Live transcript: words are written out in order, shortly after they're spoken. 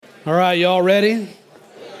All right, y'all ready?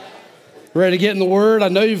 Ready to get in the Word? I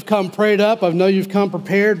know you've come prayed up. I know you've come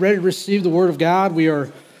prepared, ready to receive the Word of God. We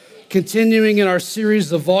are continuing in our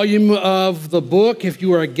series, the volume of the book. If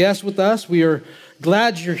you are a guest with us, we are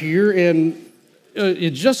glad you're here. And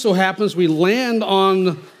it just so happens we land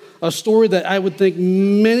on a story that I would think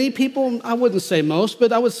many people, I wouldn't say most,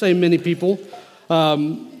 but I would say many people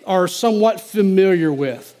are somewhat familiar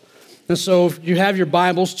with. And so if you have your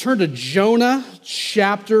Bibles, turn to Jonah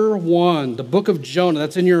chapter 1, the book of Jonah.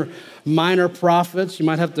 That's in your minor prophets. You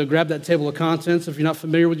might have to grab that table of contents. If you're not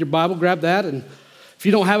familiar with your Bible, grab that. And if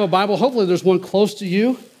you don't have a Bible, hopefully there's one close to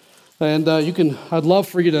you. And I'd love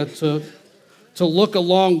for you to look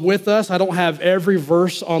along with us. I don't have every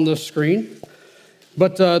verse on the screen.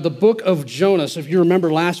 But the book of Jonah, so if you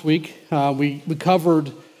remember last week, we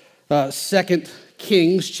covered 2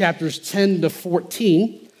 Kings chapters 10 to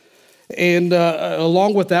 14. And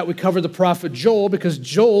along with that, we covered the prophet Joel because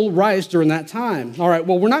Joel writes during that time. All right,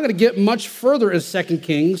 well, we're not going to get much further in 2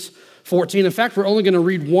 Kings 14. In fact, we're only going to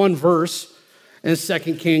read one verse in 2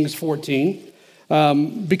 Kings 14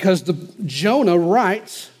 because Jonah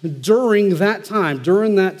writes during that time,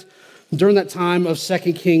 during that time of 2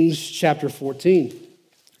 Kings chapter 14.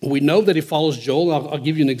 We know that he follows Joel. I'll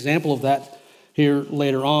give you an example of that here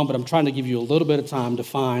later on, but I'm trying to give you a little bit of time to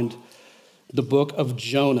find the book of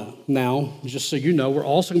Jonah. Now, just so you know, we're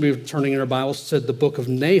also going to be turning in our Bibles to the book of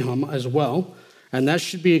Nahum as well, and that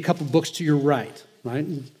should be a couple books to your right?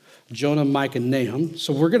 Jonah, Micah, and Nahum.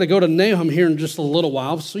 So we're going to go to Nahum here in just a little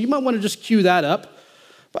while, so you might want to just cue that up.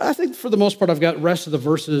 But I think for the most part, I've got the rest of the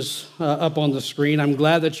verses up on the screen. I'm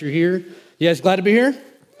glad that you're here. You guys glad to be here?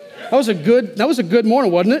 That was a good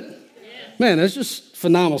morning, wasn't it? Man, it's just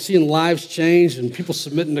phenomenal seeing lives change and people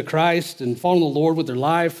submitting to Christ and following the Lord with their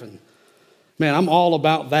life. And man, I'm all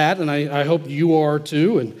about that, and I hope you are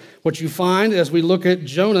too. And what you find as we look at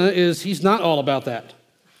Jonah is he's not all about that,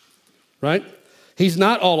 right? He's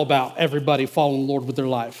not all about everybody following the Lord with their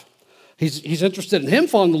life. He's interested in him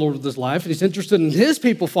following the Lord with his life, and he's interested in his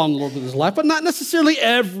people following the Lord with his life, but not necessarily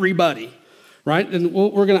everybody, right? And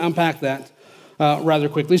we're going to unpack that rather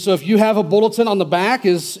quickly. So if you have a bulletin on the back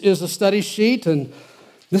is a study sheet, and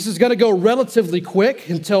this is going to go relatively quick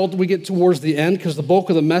until we get towards the end because the bulk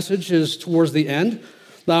of the message is towards the end.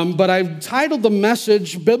 But I've titled the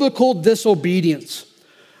message, Biblical Disobedience.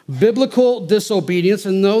 Biblical disobedience,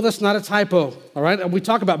 and no, that's not a typo, all right? We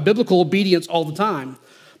talk about biblical obedience all the time,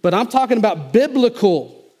 but I'm talking about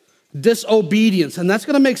biblical disobedience, and that's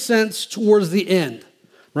going to make sense towards the end,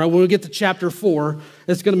 right? When we get to chapter 4,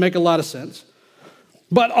 it's going to make a lot of sense.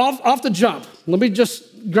 But off the jump, let me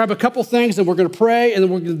just grab a couple things, and we're going to pray, and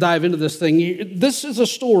then we're going to dive into this thing. This is a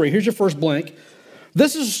story. Here's your first blank.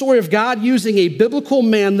 This is a story of God using a biblical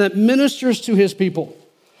man that ministers to his people.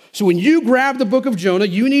 So when you grab the book of Jonah,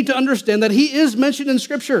 you need to understand that he is mentioned in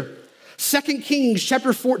Scripture. 2 Kings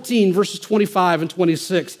chapter 14, verses 25 and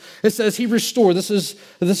 26. It says he restored, this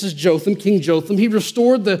is Jotham, King Jotham. He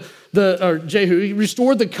restored he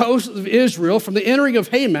restored the coast of Israel from the entering of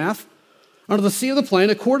Hamath under the sea of the plain,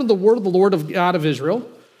 according to the word of the Lord of God of Israel,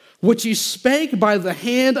 which he spake by the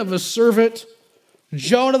hand of his servant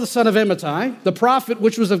Jonah the son of Amittai, the prophet,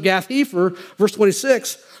 which was of Gath-hepher, verse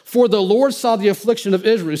 26, for the Lord saw the affliction of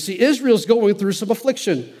Israel. See, Israel's going through some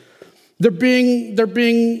affliction. They're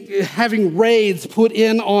having raids put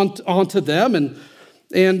in onto them,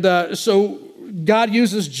 and so God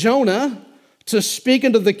uses Jonah to speak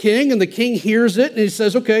unto the king, and the king hears it, and he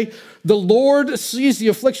says, okay, the Lord sees the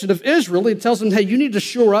affliction of Israel. He tells him, hey, you need to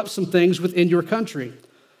shore up some things within your country.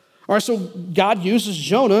 All right, so God uses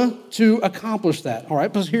Jonah to accomplish that. All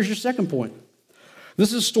right, but here's your second point.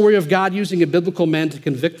 This is a story of God using a biblical man to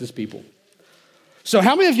convict his people. So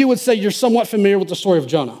how many of you would say you're somewhat familiar with the story of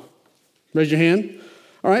Jonah? Raise your hand.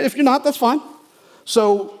 All right, if you're not, that's fine.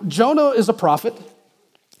 So Jonah is a prophet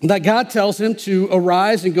that God tells him to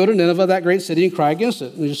arise and go to Nineveh, that great city, and cry against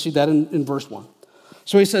it. And you see that in verse 1.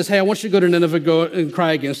 So he says, hey, I want you to go to Nineveh, go and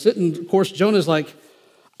cry against it. And of course, Jonah's like,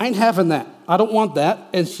 I ain't having that. I don't want that.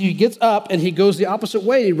 And so he gets up and he goes the opposite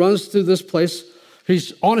way. He runs to this place.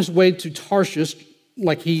 He's on his way to Tarshish,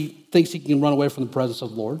 like he thinks he can run away from the presence of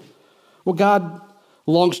the Lord. Well, God,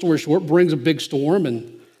 long story short, brings a big storm,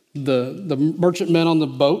 and the merchantmen on the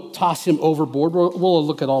boat toss him overboard. We'll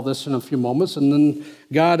look at all this in a few moments. And then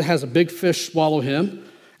God has a big fish swallow him.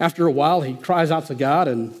 After a while, he cries out to God,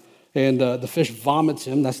 and the fish vomits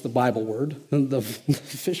him. That's the Bible word. And the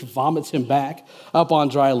fish vomits him back up on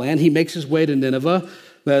dry land. He makes his way to Nineveh.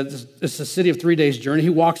 It's a city of 3 days' journey. He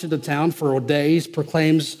walks into town for days,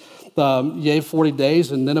 proclaims, 40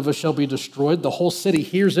 days, and Nineveh shall be destroyed. The whole city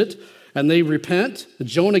hears it, and they repent.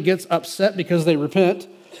 Jonah gets upset because they repent.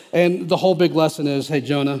 And the whole big lesson is, hey,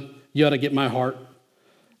 Jonah, you ought to get my heart.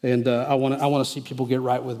 And I want to see people get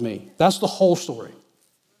right with me. That's the whole story.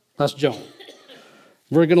 That's Jonah.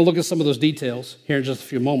 We're going to look at some of those details here in just a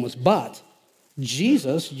few moments. But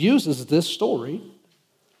Jesus uses this story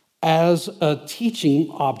as a teaching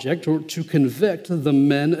object or to convict the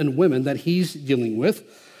men and women that he's dealing with.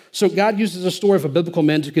 So God uses a story of a biblical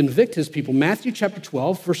man to convict his people. Matthew chapter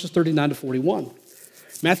 12, verses 39 to 41.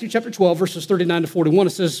 Matthew chapter 12, verses 39 to 41, it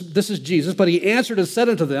says, this is Jesus, but he answered and said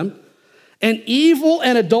unto them, an evil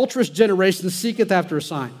and adulterous generation seeketh after a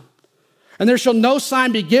sign. And there shall no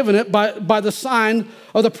sign be given it by the sign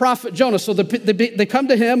of the prophet Jonah. So they come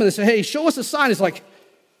to him and they say, hey, show us a sign. He's like,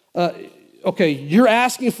 okay, you're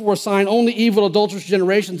asking for a sign. Only evil, adulterous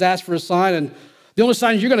generations ask for a sign. And the only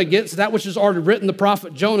sign you're going to get is that which is already written, the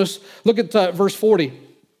prophet Jonas. Look at verse 40.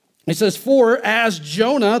 It says, for as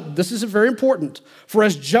Jonah, this is very important, for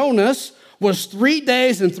as Jonas was 3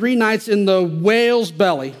 days and 3 nights in the whale's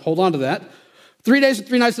belly. Hold on to that. 3 days and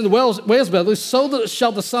 3 nights in the whale's belly, so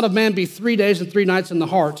shall the Son of Man be 3 days and 3 nights in the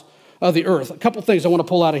heart of the earth. A couple things I want to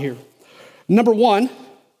pull out of here. Number one,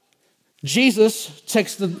 Jesus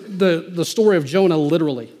takes the story of Jonah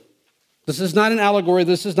literally. This is not an allegory.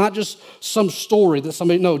 This is not just some story that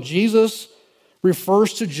somebody, no, Jesus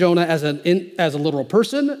refers to Jonah as a literal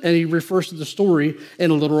person, and he refers to the story in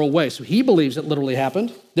a literal way. So he believes it literally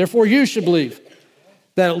happened. Therefore, you should believe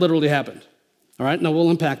that it literally happened. All right, now we'll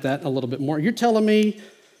unpack that a little bit more. You're telling me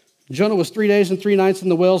Jonah was 3 days and 3 nights in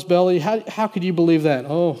the whale's belly. How could you believe that?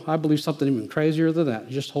 Oh, I believe something even crazier than that.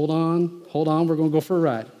 Just hold on. We're going to go for a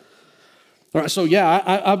ride. All right, so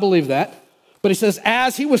yeah, I believe that. But he says,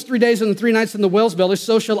 as he was 3 days and 3 nights in the whale's belly,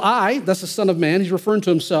 so shall I, that's the Son of Man, he's referring to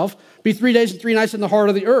himself, be 3 days and 3 nights in the heart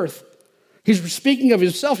of the earth. He's speaking of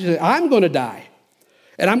himself. He said, I'm going to die.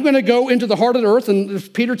 And I'm going to go into the heart of the earth.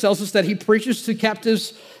 And Peter tells us that he preaches to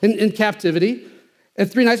captives in captivity and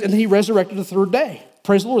 3 nights, and then he resurrected the third day.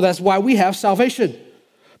 Praise the Lord. That's why we have salvation.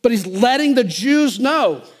 But he's letting the Jews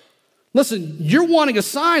know, listen, you're wanting a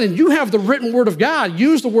sign, and you have the written word of God.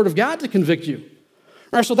 Use the word of God to convict you.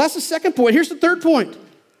 All right, so that's the second point. Here's the third point.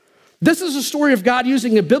 This is a story of God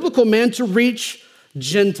using a biblical man to reach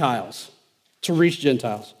Gentiles. To reach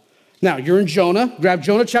Gentiles. Now, you're in Jonah. Grab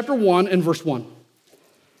Jonah chapter 1 and verse 1. It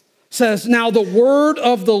says, now the word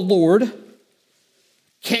of the Lord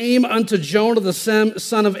came unto Jonah the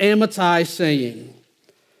son of Amittai, saying,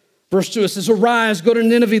 verse 2, it says, arise, go to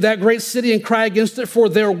Nineveh, that great city, and cry against it, for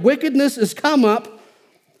their wickedness is come up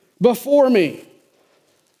before me.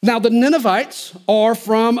 Now, the Ninevites are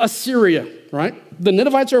from Assyria, right? The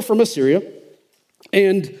Ninevites are from Assyria,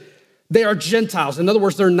 and they are Gentiles. In other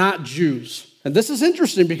words, they're not Jews. And this is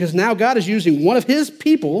interesting because now God is using one of his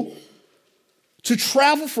people to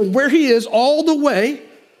travel from where he is all the way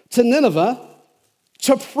to Nineveh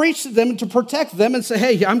to preach to them and to protect them and say,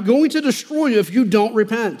 hey, I'm going to destroy you if you don't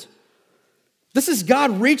repent. This is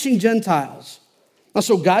God reaching Gentiles. Now,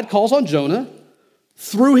 so God calls on Jonah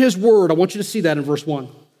through his word. I want you to see that in verse 1.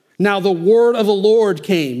 Now the word of the Lord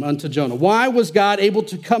came unto Jonah. Why was God able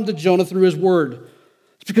to come to Jonah through his word?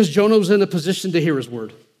 It's because Jonah was in a position to hear his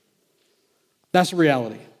word. That's the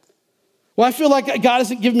reality. Well, I feel like God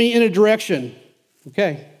isn't giving me any direction.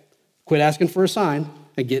 Okay, quit asking for a sign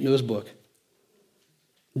and get into his book.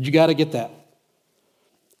 You got to get that.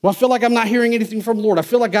 Well, I feel like I'm not hearing anything from the Lord. I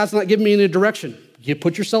feel like God's not giving me any direction. You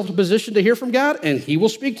put yourself in a position to hear from God, and he will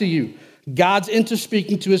speak to you. God's into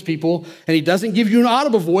speaking to his people, and he doesn't give you an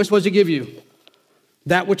audible voice. What does he give you?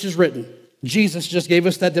 That which is written. Jesus just gave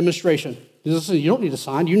us that demonstration. Listen, you don't need a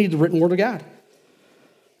sign. You need the written word of God.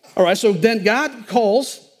 All right, so then God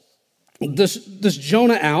calls this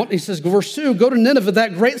Jonah out. He says, verse 2, go to Nineveh,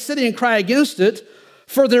 that great city, and cry against it,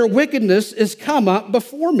 for their wickedness is come up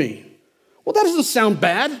before me. Well, that doesn't sound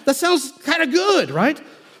bad. That sounds kind of good, right?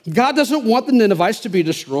 God doesn't want the Ninevites to be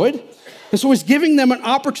destroyed. And so he's giving them an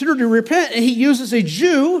opportunity to repent, and he uses a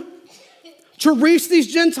Jew to reach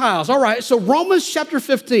these Gentiles. All right, so Romans chapter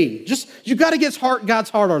 15. You got to get God's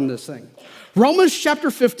heart on this thing. Romans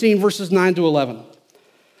chapter 15, verses 9 to 11.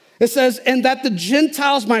 It says, and that the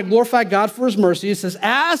Gentiles might glorify God for his mercy. It says,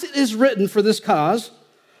 as it is written for this cause,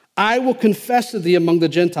 I will confess to thee among the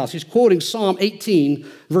Gentiles. He's quoting Psalm 18,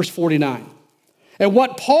 verse 49. And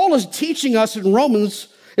what Paul is teaching us in Romans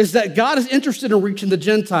is that God is interested in reaching the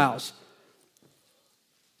Gentiles.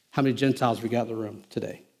 How many Gentiles we got in the room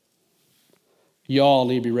today? Y'all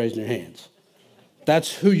need to be raising your hands.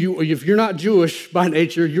 That's who if you're not Jewish by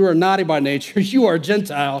nature, you are naughty by nature, you are a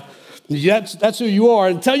Gentile. That's who you are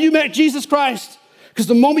until you met Jesus Christ. Because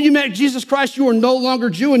the moment you met Jesus Christ, you are no longer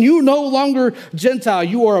Jew and you are no longer Gentile.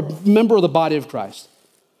 You are a member of the body of Christ.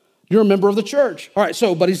 You're a member of the church. All right,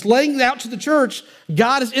 but he's laying out to the church,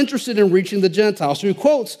 God is interested in reaching the Gentiles. So he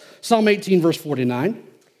quotes Psalm 18, verse 49,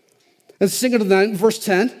 and sing unto them, verse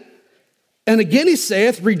 10. And again he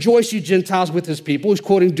saith, rejoice ye Gentiles with his people. He's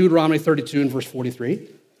quoting Deuteronomy 32 and verse 43.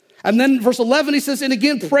 And then verse 11, he says, and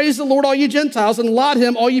again, praise the Lord, all ye Gentiles, and laud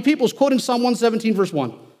him, all ye peoples, quoting Psalm 117, verse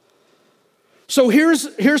 1. So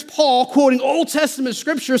here's Paul quoting Old Testament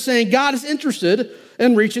scripture saying God is interested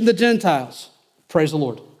in reaching the Gentiles. Praise the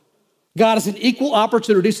Lord. God is an equal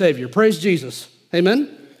opportunity Savior. Praise Jesus.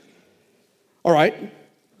 Amen? All right.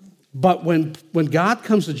 But when God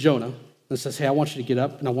comes to Jonah and says, hey, I want you to get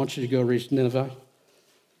up and I want you to go reach Nineveh,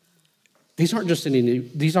 these aren't just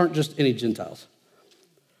any Gentiles.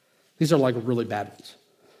 These are like really bad ones.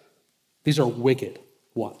 These are wicked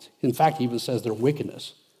ones. In fact, he even says their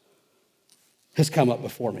wickedness has come up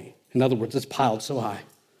before me. In other words, it's piled so high.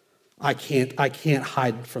 I can't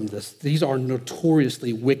hide from this. These are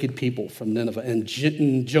notoriously wicked people from Nineveh. And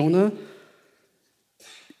Jonah,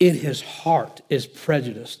 in his heart, is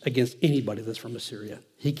prejudiced against anybody that's from Assyria.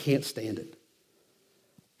 He can't stand it.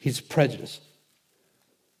 He's prejudiced.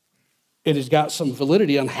 It has got some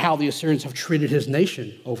validity on how the Assyrians have treated his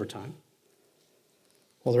nation over time.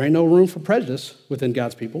 Well, there ain't no room for prejudice within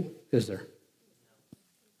God's people, is there?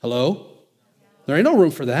 Hello? There ain't no room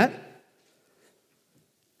for that.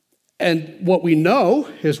 And what we know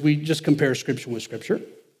is we just compare scripture with scripture.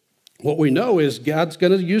 What we know is God's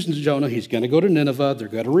going to use Jonah. He's going to go to Nineveh. They're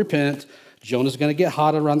going to repent. Jonah's going to get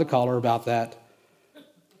hot around the collar about that.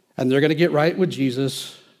 And they're going to get right with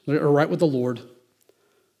Jesus, or right with the Lord.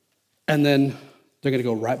 And then they're going to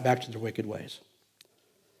go right back to their wicked ways.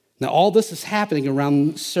 Now, all this is happening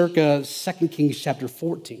around circa 2 Kings chapter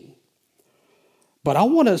 14. But I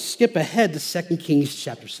want to skip ahead to 2 Kings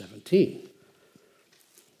chapter 17.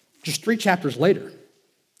 Just 3 chapters later.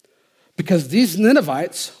 Because these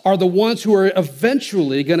Ninevites are the ones who are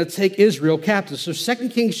eventually going to take Israel captive. So 2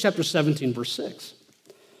 Kings chapter 17, verse 6.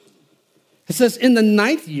 It says, in the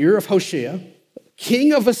 9th year of Hoshea,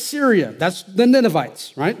 king of Assyria, that's the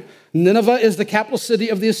Ninevites, right? Nineveh is the capital city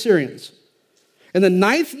of the Assyrians. In the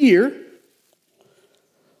 9th year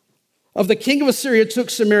of the king of Assyria took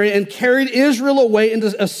Samaria and carried Israel away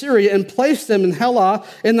into Assyria and placed them in Helah,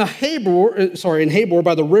 in Habor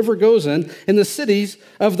by the river Gozan, in the cities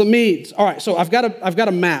of the Medes. All right, so I've got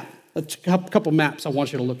a map, a couple maps I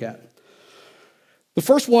want you to look at. The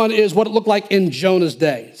first one is what it looked like in Jonah's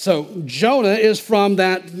day. So Jonah is from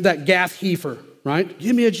that Gath Hefer, right?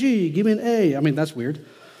 Give me a G, give me an A. I mean, that's weird,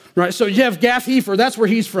 right? So you have Gath Hefer, that's where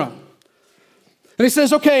he's from. And he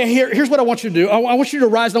says, okay, here's what I want you to do. I want you to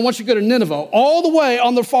rise and I want you to go to Nineveh, all the way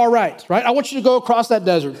on the far right, right? I want you to go across that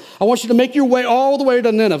desert. I want you to make your way all the way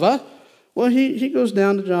to Nineveh. Well, he goes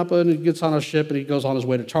down to Joppa and he gets on a ship and he goes on his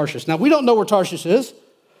way to Tarshish. Now, we don't know where Tarshish is,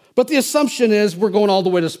 but the assumption is we're going all the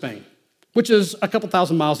way to Spain, which is a couple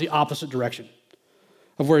thousand miles the opposite direction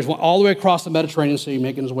of where he's going, all the way across the Mediterranean Sea,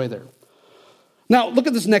 making his way there. Now, look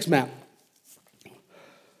at this next map.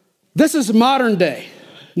 This is modern day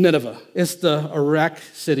Nineveh. It's the Iraq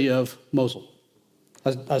city of Mosul.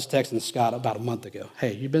 I was texting Scott about a month ago.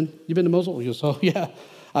 Hey, you been to Mosul? He goes, oh yeah,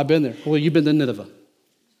 I've been there. Well, you've been to Nineveh.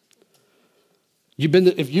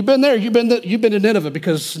 If you've been there, you've been to Nineveh,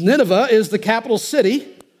 because Nineveh is the capital city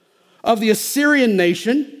of the Assyrian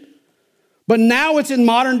nation, but now it's in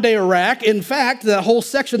modern day Iraq. In fact, that whole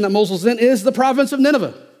section that Mosul's in is the province of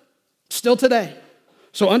Nineveh, still today.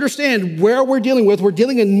 So understand where we're dealing with. We're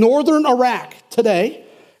dealing in northern Iraq today.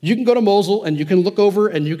 You can go to Mosul and you can look over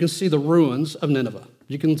and you can see the ruins of Nineveh.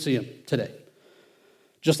 You can see them today,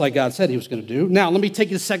 just like God said he was going to do. Now, let me take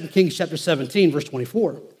you to 2 Kings chapter 17, verse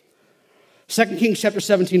 24. 2 Kings chapter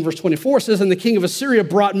 17, verse 24 says, and the king of Assyria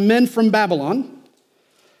brought men from Babylon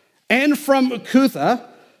and from Cutha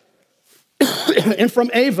and from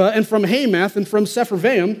Ava and from Hamath and from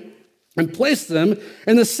Sepharvaim and placed them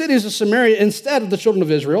in the cities of Samaria instead of the children of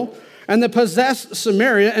Israel, and they possessed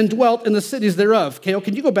Samaria and dwelt in the cities thereof. Kale,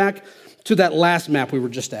 can you go back to that last map we were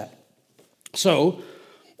just at? So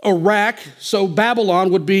Iraq, so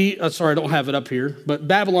Babylon would be, sorry, I don't have it up here, but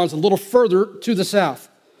Babylon's a little further to the south.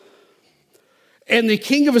 And the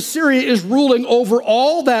king of Assyria is ruling over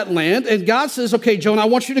all that land, and God says, okay, Jonah, I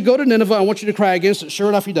want you to go to Nineveh, I want you to cry against it. Sure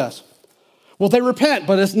enough, he does. Well, they repent,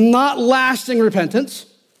 but it's not lasting repentance.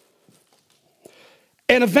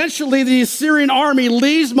 And eventually the Assyrian army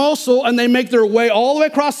leaves Mosul and they make their way all the way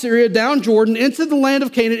across Syria, down Jordan, into the land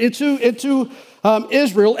of Canaan, into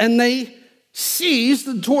Israel, and they seize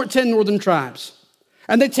the 10 northern tribes.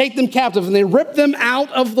 And they take them captive and they rip them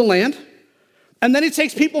out of the land. And then he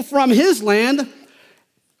takes people from his land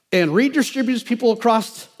and redistributes people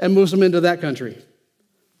across and moves them into that country.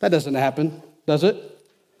 That doesn't happen, does it?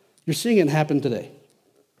 You're seeing it happen today.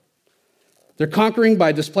 They're conquering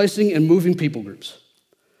by displacing and moving people groups.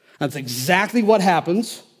 That's exactly what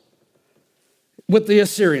happens with the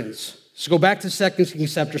Assyrians. So go back to 2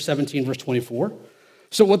 Kings chapter 17, verse 24.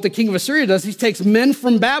 So what the king of Assyria does, he takes men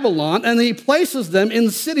from Babylon and he places them in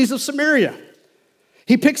the cities of Samaria.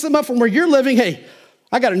 He picks them up from where you're living. Hey,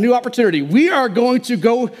 I got a new opportunity. We are going to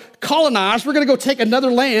go colonize. We're going to go take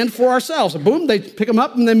another land for ourselves. And boom, they pick them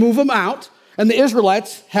up and they move them out. And the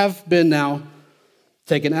Israelites have been now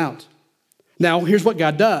taken out. Now, here's what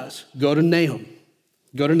God does. Go to Nahum.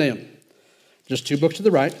 Go to Nahum. Just 2 books to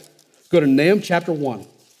the right. Go to Nahum chapter 1.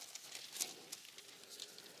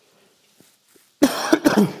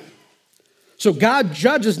 So God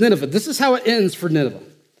judges Nineveh. This is how it ends for Nineveh.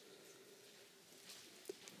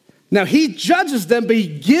 Now, he judges them, but he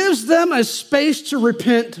gives them a space to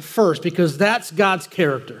repent first because that's God's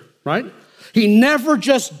character, right? He never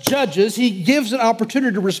just judges. He gives an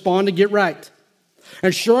opportunity to respond and get right.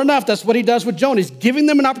 And sure enough, that's what he does with Jonah. He's giving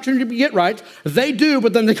them an opportunity to get right. They do,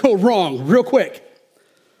 but then they go wrong real quick.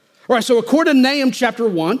 All right, so according to Nahum chapter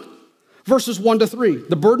 1, verses 1 to 3,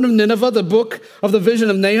 the burden of Nineveh, the book of the vision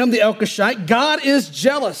of Nahum the Elkoshite, God is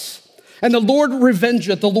jealous. And the Lord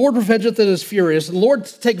revengeth. The Lord revengeth and is furious. And the Lord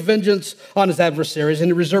take vengeance on his adversaries,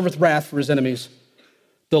 and he reserveth wrath for his enemies.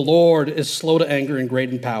 The Lord is slow to anger and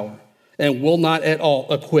great in power, and will not at all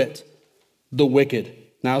acquit the wicked.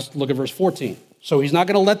 Now let's look at verse 14. So he's not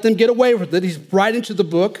going to let them get away with it. He's writing to the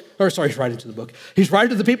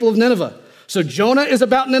people of Nineveh. So Jonah is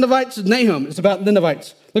about Ninevites. Nahum is about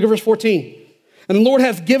Ninevites. Look at verse 14. And the Lord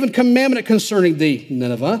hath given commandment concerning thee,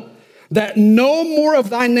 Nineveh, that no more of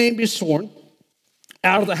thy name be sworn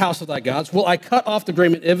out of the house of thy gods. Will I cut off the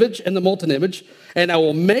graven image and the molten image, and I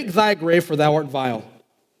will make thy grave, for thou art vile.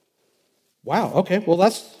 Wow, okay, well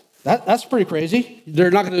that's pretty crazy.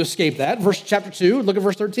 They're not going to escape that. Chapter 2, look at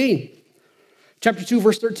verse 13. Chapter 2,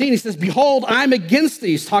 verse 13, he says, behold, I'm against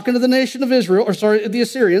thee, talking to the nation of Israel, the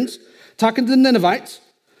Assyrians, talking to the Ninevites.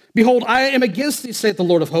 Behold, I am against thee, saith the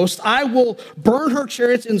Lord of hosts. I will burn her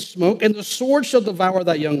chariots in smoke, and the sword shall devour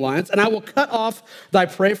thy young lions, and I will cut off thy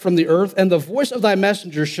prey from the earth, and the voice of thy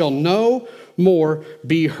messengers shall no more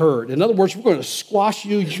be heard. In other words, we're going to squash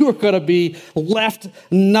you. You are going to be left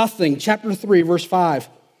nothing. Chapter 3, verse 5.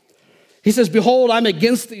 He says, behold, I'm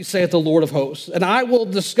against thee, saith the Lord of hosts, and I will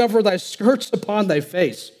discover thy skirts upon thy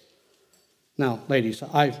face. Now, ladies,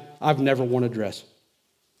 I've never worn a dress.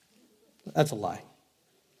 That's a lie.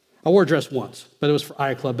 I wore a dress once, but it was for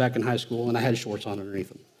Aya Club back in high school, and I had shorts on underneath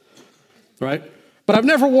them, right? But I've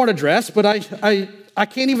never worn a dress, but I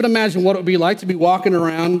can't even imagine what it would be like to be walking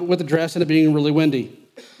around with a dress and it being really windy.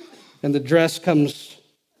 And the dress comes,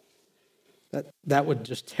 that would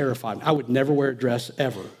just terrify me. I would never wear a dress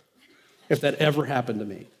ever, if that ever happened to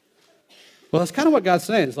me. Well, that's kind of what God's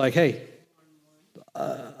saying. It's like, hey,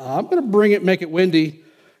 I'm going to bring it, make it windy.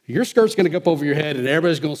 Your skirt's going to go up over your head, and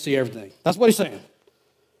everybody's going to see everything. That's what he's saying.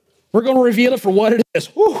 We're going to reveal it for what it is.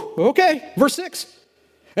 Whew, okay, verse 6.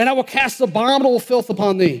 And I will cast abominable filth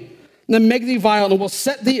upon thee, and then make thee vile, and will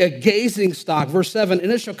set thee a gazing stock. Verse 7. And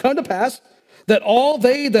it shall come to pass that all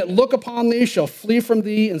they that look upon thee shall flee from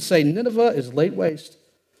thee, and say, Nineveh is laid waste.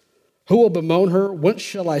 Who will bemoan her? Whence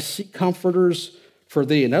shall I seek comforters for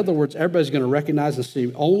thee? In other words, everybody's going to recognize and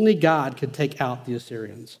see only God could take out the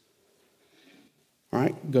Assyrians. All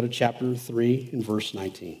right, go to chapter 3 and verse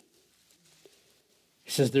 19. He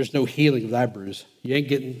says, there's no healing of thy bruise.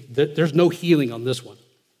 There's no healing on this one.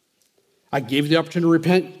 I gave you the opportunity to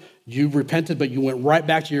repent. You repented, but you went right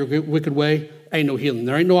back to your wicked way. Ain't no healing.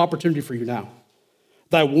 There ain't no opportunity for you now.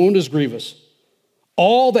 Thy wound is grievous.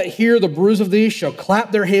 All that hear the bruise of thee shall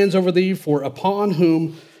clap their hands over thee, for upon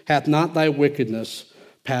whom hath not thy wickedness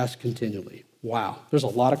passed continually. Wow, there's a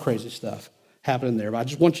lot of crazy stuff happening there. But I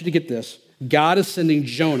just want you to get this. God is sending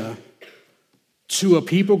Jonah to a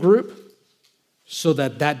people group so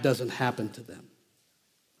that doesn't happen to them.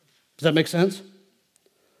 Does that make sense?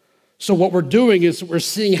 So what we're doing is we're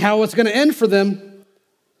seeing how it's going to end for them,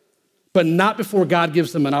 but not before God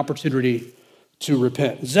gives them an opportunity to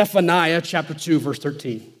repent. Zephaniah chapter 2, verse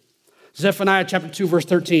 13. Zephaniah chapter 2, verse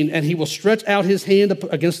 13. And he will stretch out his hand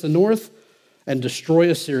against the north and destroy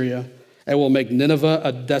Assyria, and will make Nineveh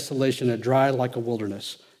a desolation and dry like a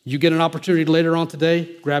wilderness. You get an opportunity later on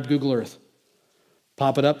today, grab Google Earth.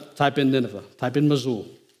 Pop it up, type in Nineveh, type in Mosul,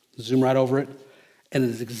 zoom right over it, and it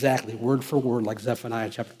is exactly word for word like Zephaniah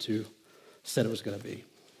chapter 2 said it was going to be.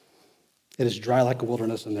 It is dry like a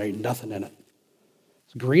wilderness, and there ain't nothing in it.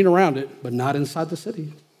 It's green around it, but not inside the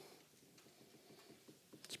city.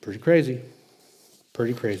 It's pretty crazy.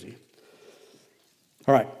 Pretty crazy.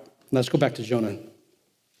 All right, let's go back to Jonah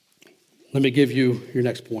Let me give you your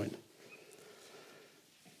next point.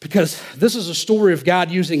 Because this is a story of God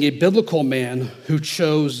using a biblical man who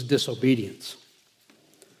chose disobedience.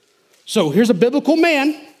 So here's a biblical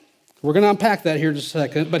man. We're going to unpack that here in just a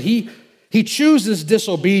second. But he chooses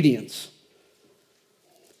disobedience.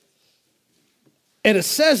 And it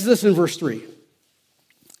says this in verse 3.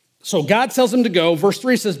 So God tells him to go. Verse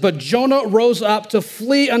 3 says, but Jonah rose up to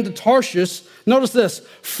flee unto Tarshish. Notice this,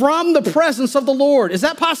 from the presence of the Lord. Is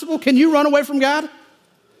that possible? Can you run away from God?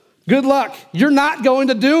 Good luck. You're not going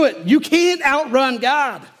to do it. You can't outrun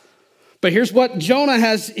God. But here's what Jonah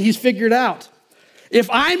he's figured out. If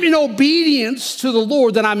I'm in obedience to the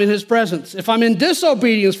Lord, then I'm in his presence. If I'm in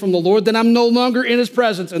disobedience from the Lord, then I'm no longer in his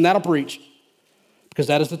presence, and that'll preach. Because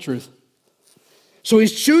that is the truth. So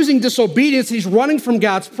he's choosing disobedience. He's running from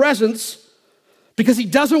God's presence because he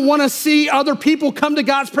doesn't want to see other people come to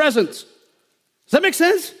God's presence. Does that make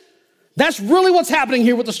sense? That's really what's happening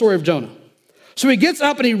here with the story of Jonah. So he gets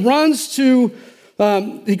up and he runs to,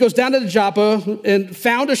 he goes down to Joppa and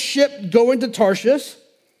found a ship going to Tarshish.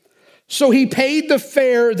 So he paid the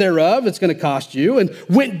fare thereof, it's going to cost you, and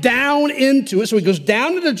went down into it. So he goes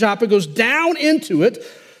down into Joppa, goes down into it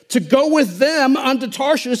to go with them unto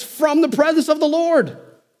Tarshish from the presence of the Lord.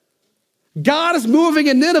 God is moving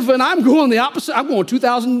in Nineveh and I'm going the opposite. I'm going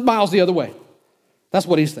 2,000 miles the other way. That's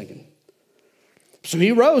what he's thinking. So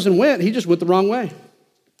he rose and went. He just went the wrong way.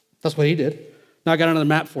 That's what he did. Now I got another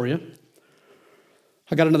map for you.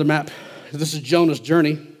 I got another map. This is Jonah's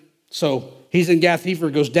journey. So he's in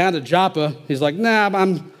Gath-Hepher, goes down to Joppa. He's like, nah,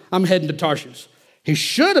 I'm heading to Tarshish. He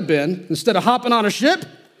should have been, instead of hopping on a ship,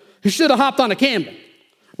 he should have hopped on a camel,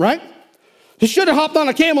 right? He should have hopped on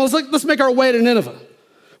a camel. It's like, let's make our way to Nineveh.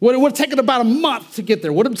 It would have taken about a month to get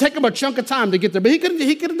there. Would have taken him a chunk of time to get there, but he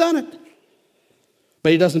could have done it.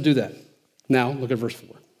 But he doesn't do that. Now, look at verse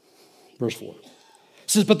 4. Verse 4. It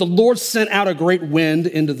says, but the Lord sent out a great wind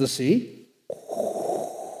into the sea,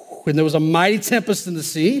 and there was a mighty tempest in the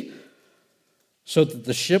sea, so that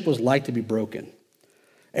the ship was like to be broken.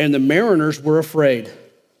 And the mariners were afraid,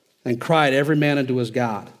 and cried every man unto his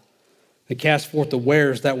God, and cast forth the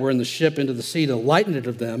wares that were in the ship into the sea to lighten it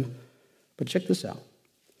of them. But check this out.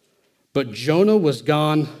 But Jonah was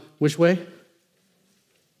gone, which way?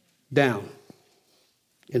 Down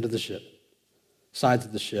into the ship, sides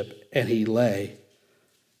of the ship, and he lay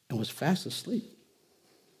and was fast asleep.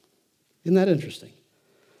 Isn't that interesting?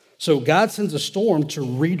 So God sends a storm to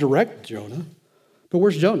redirect Jonah, but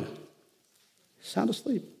where's Jonah? He's sound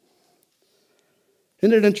asleep.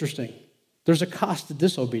 Isn't it interesting? There's a cost to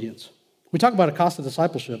disobedience. We talk about a cost of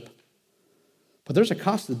discipleship, but there's a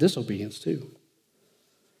cost to disobedience too.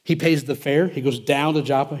 He pays the fare. He goes down to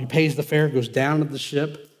Joppa. He pays the fare, goes down to the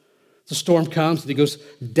ship. The storm comes, and he goes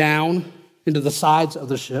down into the sides of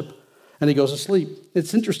the ship, and he goes asleep.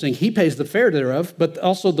 It's interesting. He pays the fare thereof, but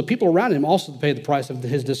also the people around him also pay the price of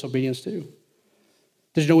his disobedience too.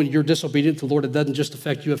 Did you know when you're disobedient to the Lord, it doesn't just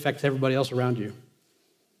affect you, it affects everybody else around you?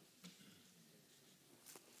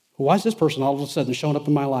 Why is this person all of a sudden showing up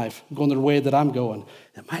in my life, going the way that I'm going?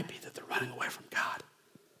 It might be that they're running away from God.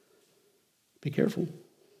 Be careful,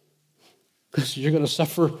 because you're going to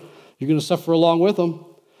suffer along with them.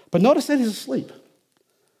 But notice that he's asleep.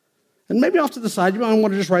 And maybe off to the side, you might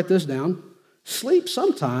want to just write this down. Sleep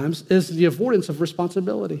sometimes is the avoidance of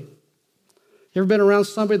responsibility. You ever been around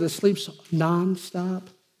somebody that sleeps nonstop?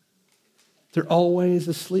 They're always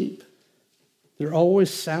asleep. They're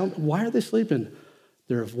always sound. Why are they sleeping?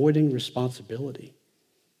 They're avoiding responsibility.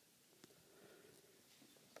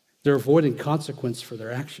 They're avoiding consequence for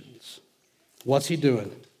their actions. What's he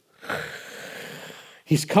doing?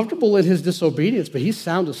 He's comfortable in his disobedience, but he's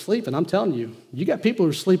sound asleep. And I'm telling you, you got people who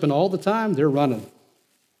are sleeping all the time, they're running.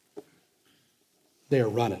 They are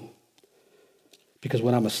running. Because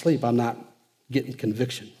when I'm asleep, I'm not getting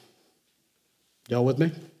conviction. Y'all with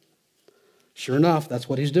me? Sure enough, that's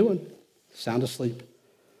what he's doing. Sound asleep.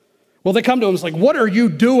 Well, they come to him, it's like, what are you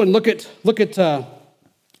doing? Look at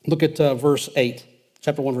verse 8,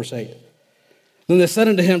 chapter 1, verse 8. Then they said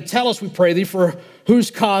unto him, tell us, we pray thee, for whose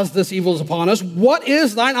cause this evil is upon us? What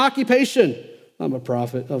is thine occupation? I'm a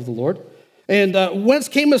prophet of the Lord. And whence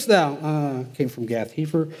camest thou? Came from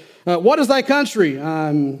Gath-Hepher. What is thy country?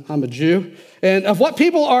 I'm a Jew. And of what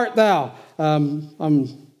people art thou? I'm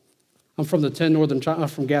from the 10 northern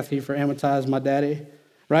tribes, from Gath-Hepher, Amittai is my daddy.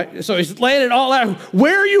 Right? So he's laying it all out.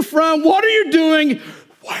 Where are you from? What are you doing?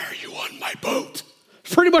 Why are you on my boat?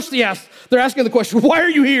 Pretty much they're asking the question, why are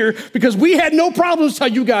you here? Because we had no problems till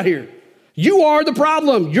you got here. You are the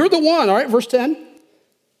problem. You're the one. All right, verse 10.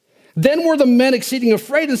 Then were the men exceeding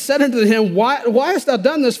afraid and said unto him, why hast thou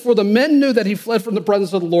done this? For the men knew that he fled from the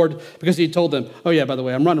presence of the Lord, because he told them, oh yeah, by the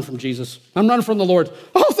way, I'm running from Jesus. I'm running from the Lord.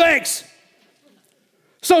 Oh, thanks.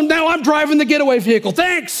 So now I'm driving the getaway vehicle.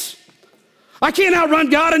 Thanks. I can't outrun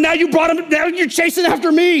God, and now you brought him, now you're chasing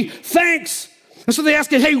after me. Thanks. And so they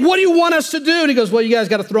ask him, hey, what do you want us to do? And he goes, well, you guys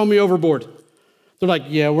got to throw me overboard. They're like,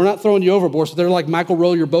 yeah, we're not throwing you overboard. So they're like, Michael,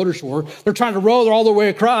 row your boat ashore. They're trying to row all the way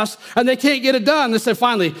across, and they can't get it done. They said,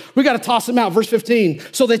 finally, we got to toss him out. Verse 15.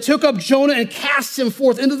 So they took up Jonah and cast him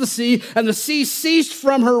forth into the sea, and the sea ceased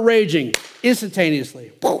from her raging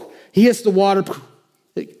instantaneously. He hits the water.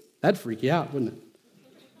 That'd freak you out, wouldn't it?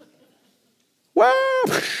 Well,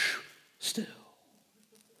 still.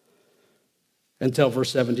 Until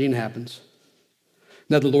verse 17 happens.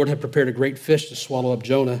 Now the Lord had prepared a great fish to swallow up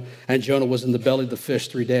Jonah, and Jonah was in the belly of the fish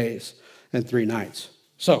 3 days and 3 nights.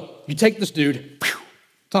 So you take this dude,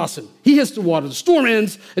 toss him. He hits the water, the storm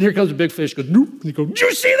ends, and here comes a big fish. Goes, nope. And he goes, did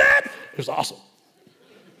you see that? It was awesome.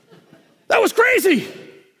 That was crazy.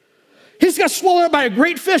 He just got swallowed up by a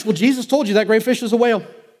great fish. Well, Jesus told you that great fish is a whale.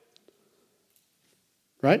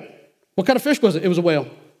 Right? What kind of fish was it? It was a whale.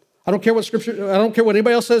 I don't care what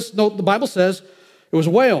anybody else says. No, the Bible says it was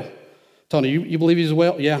a whale. Tony, you believe he's a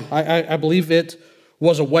whale? Yeah, I believe it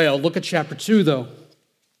was a whale. Look at chapter 2, though.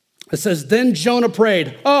 It says, then Jonah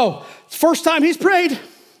prayed. Oh, first time he's prayed.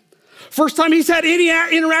 First time he's had any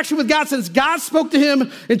interaction with God since God spoke to him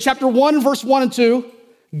in chapter 1, verse 1 and 2.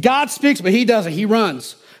 God speaks, but he doesn't. He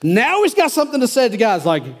runs. Now he's got something to say to God. It's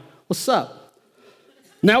like, what's up?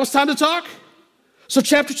 Now it's time to talk? So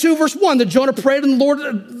chapter 2, verse 1, that Jonah prayed in the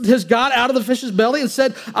Lord his God out of the fish's belly and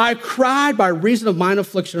said, I cried by reason of mine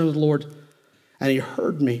affliction unto the Lord, and he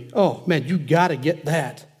heard me. Oh, man, you got to get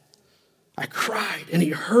that. I cried, and he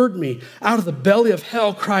heard me. Out of the belly of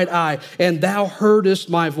hell cried I, and thou heardest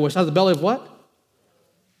my voice. Out of the belly of what?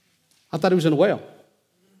 I thought he was in a whale.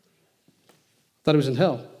 I thought he was in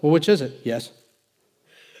hell. Well, which is it? Yes.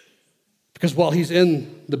 Because while he's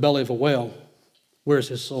in the belly of a whale, where's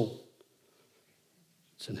his soul?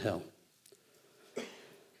 It's in hell.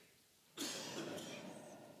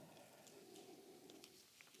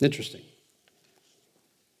 Interesting.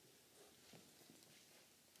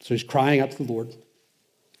 So he's crying out to the Lord.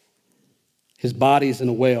 His body is in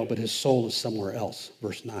a whale, but his soul is somewhere else.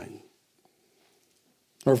 Verse 9.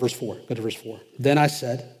 Or verse 4. Go to verse 4. Then I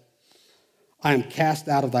said, I am cast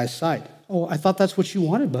out of thy sight. Oh, I thought that's what you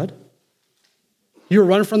wanted, bud. You were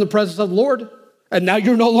running from the presence of the Lord, and now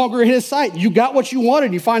you're no longer in his sight. You got what you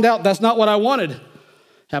wanted. You find out that's not what I wanted.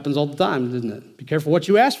 Happens all the time, doesn't it? Be careful what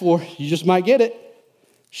you ask for. You just might get it.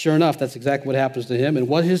 Sure enough, that's exactly what happens to him. And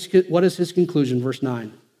what is his conclusion? Verse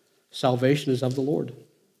 9. Salvation is of the Lord.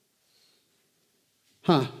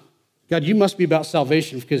 God, you must be about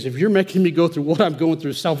salvation, because if you're making me go through what I'm going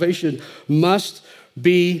through, salvation must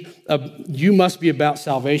be, you must be about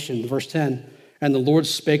salvation. Verse 10, and the Lord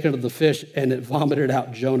spake unto the fish, and it vomited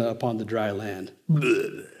out Jonah upon the dry land.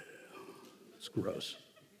 Blech. It's gross.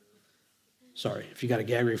 Sorry, if you got a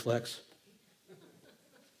gag reflex,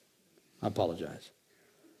 I apologize.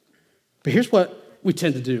 But here's what we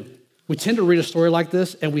tend to do. We tend to read a story like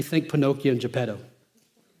this, and we think Pinocchio and Geppetto,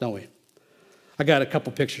 don't we? I got a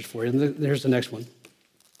couple pictures for you, and here's the next one.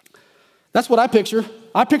 That's what I picture.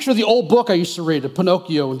 I picture the old book I used to read,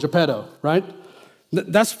 Pinocchio and Geppetto, right?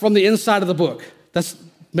 That's from the inside of the book.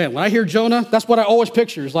 Man, when I hear Jonah, that's what I always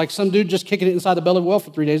picture. It's like some dude just kicking it inside the belly of a whale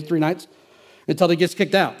for 3 days and 3 nights until he gets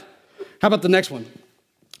kicked out. How about the next one?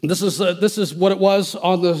 This is what it was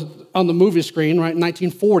on the movie screen, right?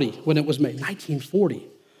 1940 when it was made. 1940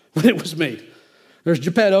 when it was made. There's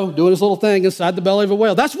Geppetto doing his little thing inside the belly of a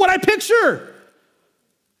whale. That's what I picture.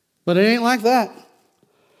 But it ain't like that.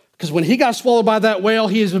 Because when he got swallowed by that whale,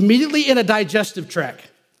 he is immediately in a digestive tract.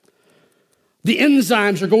 The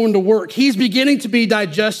enzymes are going to work. He's beginning to be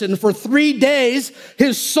digested. And for 3 days,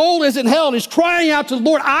 his soul is in hell. And he's crying out to the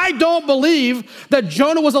Lord. I don't believe that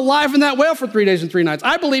Jonah was alive in that whale for 3 days and 3 nights.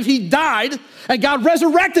 I believe he died and God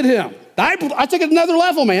resurrected him. I take it another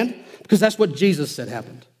level, man, because that's what Jesus said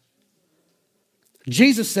happened.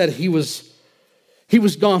 Jesus said he was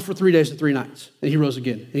gone for 3 days and 3 nights, and he rose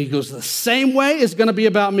again. And he goes, the same way is going to be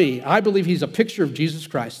about me. I believe he's a picture of Jesus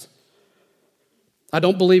Christ. I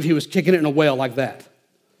don't believe he was kicking it in a whale like that.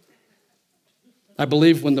 I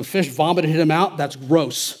believe when the fish vomited him out, that's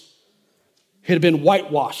gross. It had been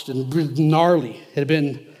whitewashed and gnarly. It had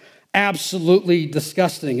been absolutely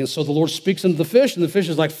disgusting. And so the Lord speaks into the fish, and the fish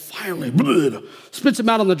is like, finally, spits him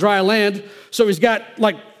out on the dry land. So he's got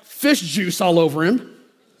like fish juice all over him.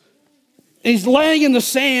 And he's laying in the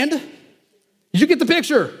sand. Did you get the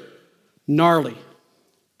picture? Gnarly.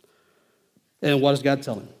 And what does God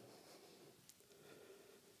tell him?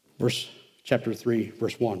 Chapter 3,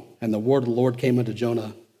 verse 1. And the word of the Lord came unto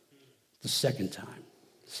Jonah the second time,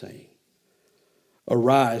 saying,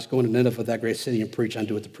 Arise, go into Nineveh, that great city, and preach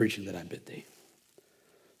unto it the preaching that I bid thee.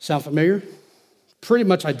 Sound familiar? Pretty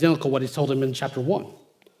much identical what he told him in chapter 1.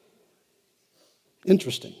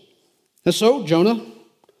 Interesting. And so Jonah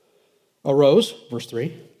arose, verse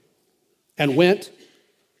 3, and went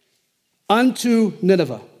unto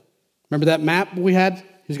Nineveh. Remember that map we had?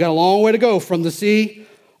 He's got a long way to go from the sea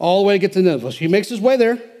all the way to get to Nineveh. So he makes his way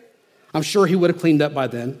there. I'm sure he would have cleaned up by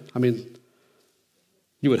then. I mean,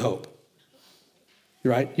 you would hope.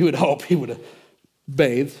 Right? You would hope he would have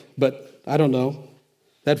bathed, but I don't know.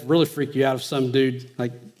 That'd really freak you out if some dude,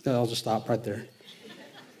 I'll just stop right there.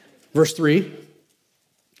 Verse 3,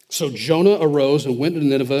 so Jonah arose and went to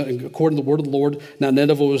Nineveh, and according to the word of the Lord, now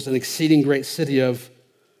Nineveh was an exceeding great city of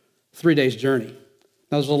 3 days' journey.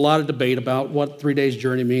 Now, there's a lot of debate about what 3 days'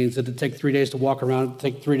 journey means. Did it take 3 days to walk around? Did it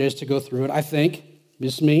take 3 days to go through it? I think,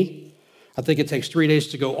 this is me, I think it takes 3 days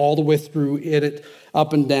to go all the way through it,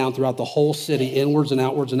 up and down throughout the whole city, inwards and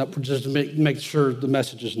outwards and upwards, just to make sure the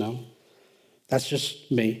message is known. That's just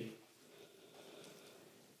me.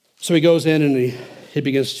 So he goes in and he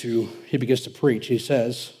begins to preach. He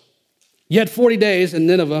says, Yet 40 days and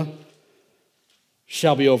Nineveh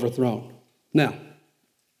shall be overthrown. Now,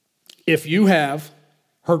 if you have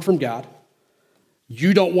heard from God,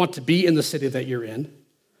 you don't want to be in the city that you're in,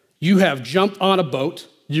 you have jumped on a boat,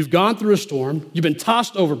 you've gone through a storm, you've been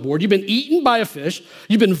tossed overboard, you've been eaten by a fish,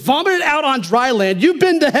 you've been vomited out on dry land, you've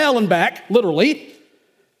been to hell and back, literally,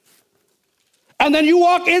 and then you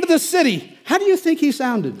walk into the city. How do you think he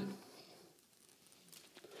sounded?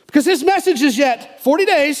 Because his message is yet 40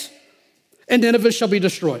 days and Nineveh shall be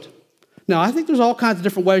destroyed. Now, I think there's all kinds of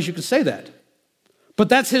different ways you could say that, but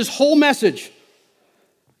that's his whole message.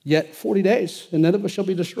 Yet 40 days and Nineveh shall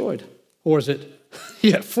be destroyed. Or is it,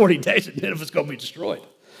 yet 40 days and Nineveh's going to be destroyed?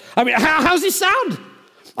 I mean, how's he sound?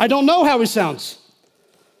 I don't know how he sounds.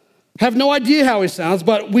 Have no idea how he sounds,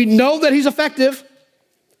 but we know that he's effective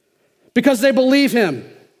because they believe him.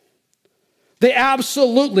 They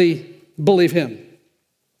absolutely believe him.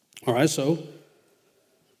 All right, so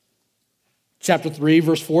chapter 3,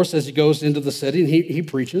 verse 4 says he goes into the city and he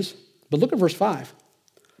preaches. But look at verse 5.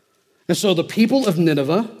 And so the people of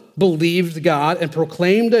Nineveh believed God and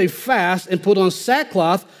proclaimed a fast and put on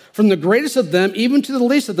sackcloth from the greatest of them even to the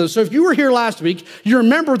least of them. So if you were here last week, you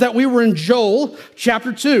remember that we were in Joel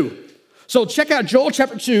chapter 2. So check out Joel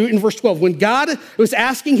chapter 2 in verse 12. When God was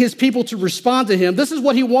asking his people to respond to him, this is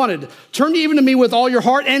what he wanted. Turn even to me with all your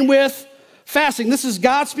heart and with fasting. This is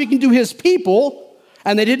God speaking to his people,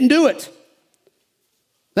 and they didn't do it.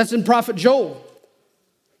 That's in prophet Joel.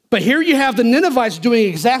 But here you have the Ninevites doing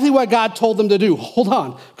exactly what God told them to do. Hold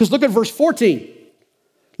on, because look at verse 14.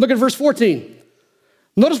 Look at verse 14.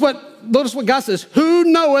 Notice what God says. Who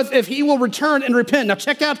knoweth if he will return and repent? Now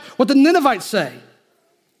check out what the Ninevites say.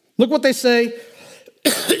 Look what they say.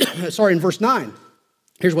 In verse 9.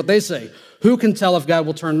 Here's what they say. Who can tell if God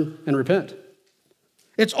will turn and repent?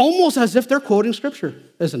 It's almost as if they're quoting scripture,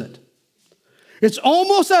 isn't it? It's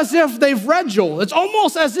almost as if they've read Joel. It's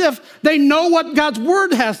almost as if they know what God's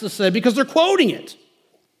word has to say because they're quoting it.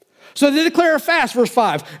 So they declare a fast, verse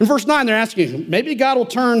 5. In verse 9, they're asking him, maybe God will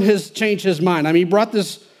change his mind. I mean, he brought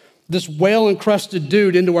this whale-encrusted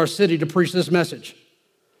dude into our city to preach this message.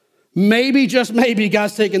 Maybe, just maybe,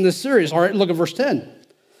 God's taking this serious. All right, look at verse 10.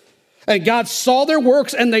 And God saw their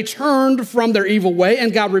works, and they turned from their evil way,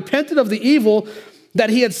 and God repented of the evil that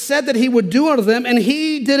he had said that he would do unto them, and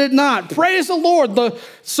he did it not. Praise the Lord.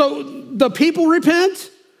 So the people repent,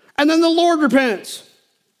 and then the Lord repents.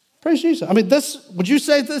 Praise Jesus. I mean, would you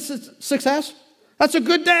say this is success? That's a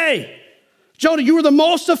good day. Jonah, you were the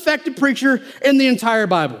most effective preacher in the entire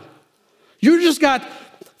Bible. You just got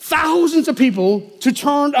thousands of people to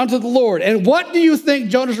turn unto the Lord. And what do you think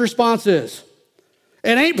Jonah's response is?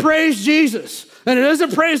 It ain't praise Jesus, and it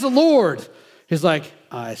isn't praise the Lord. He's like,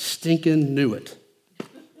 I stinking knew it.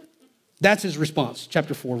 That's his response,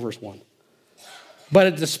 chapter 4, verse 1. But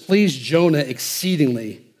it displeased Jonah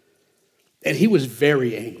exceedingly, and he was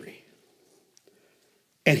very angry.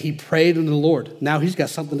 And he prayed unto the Lord. Now he's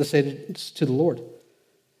got something to say to the Lord.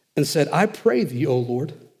 And said, I pray thee, O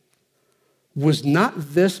Lord, was not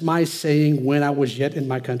this my saying when I was yet in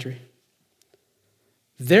my country?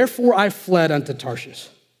 Therefore I fled unto Tarshish.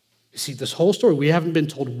 You see, this whole story, we haven't been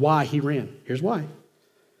told why he ran. Here's why.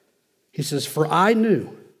 He says, for I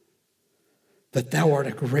knew that thou art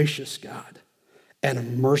a gracious God and a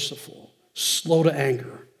merciful, slow to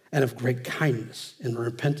anger, and of great kindness, and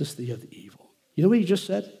repentest thee of the evil. You know what he just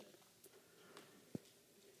said?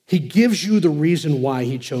 He gives you the reason why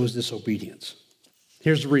he chose disobedience.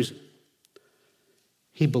 Here's the reason.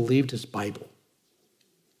 He believed his Bible.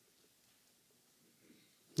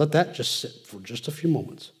 Let that just sit for just a few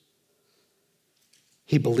moments.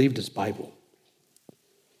 He believed his Bible.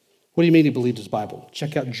 What do you mean he believed his Bible?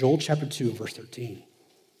 Check out Joel chapter 2, verse 13.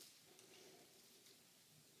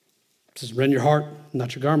 It says, rend your heart,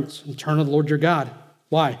 not your garments, and turn to the Lord your God.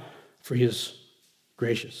 Why? For he is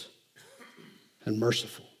gracious and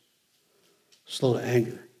merciful, slow to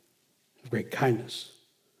anger, of great kindness,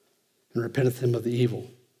 and repenteth him of the evil.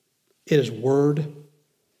 It is word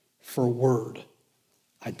for word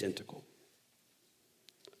identical.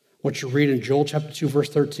 What you read in Joel chapter 2, verse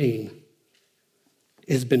 13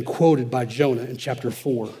 has been quoted by Jonah in chapter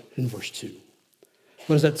 4 in verse 2.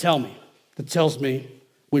 What does that tell me? That tells me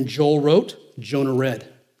when Joel wrote, Jonah read.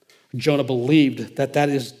 Jonah believed that that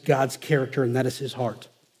is God's character and that is his heart.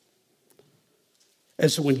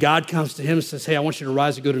 And so when God comes to him and says, hey, I want you to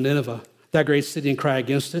rise and go to Nineveh, that great city, and cry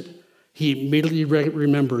against it, he immediately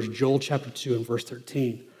remembers Joel chapter 2 and verse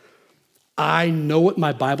 13. I know what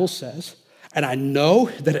my Bible says, and I know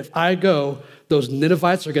that if I go, those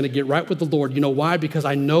Ninevites are going to get right with the Lord. You know why? Because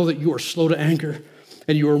I know that you are slow to anger,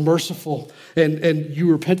 and you are merciful, and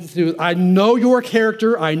you repent. I know your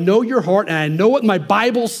character, I know your heart, and I know what my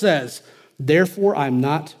Bible says. Therefore, I'm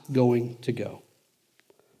not going to go.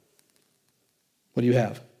 What do you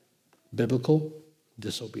have? Biblical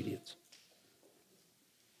disobedience.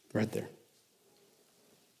 Right there.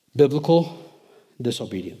 Biblical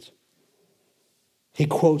disobedience. He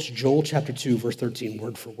quotes Joel chapter 2, verse 13,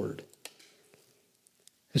 word for word.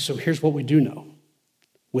 And so here's what we do know.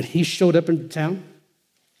 When he showed up in town,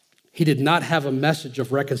 he did not have a message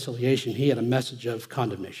of reconciliation. He had a message of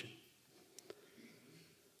condemnation.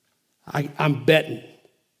 I'm betting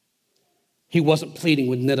he wasn't pleading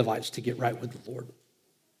with Ninevites to get right with the Lord.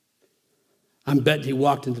 I'm betting he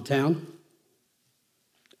walked into town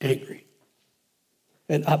angry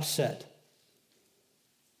and upset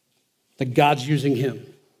that God's using him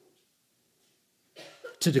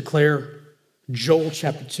to declare Joel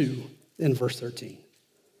chapter 2 in verse 13.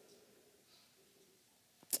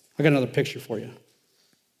 I got another picture for you.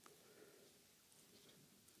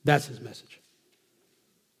 That's his message.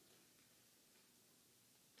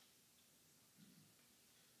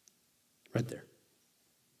 Right there.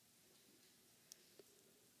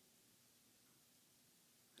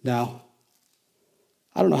 Now,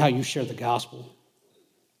 I don't know how you share the gospel,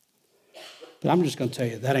 but I'm just going to tell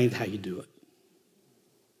you, that ain't how you do it.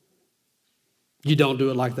 You don't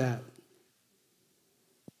do it like that.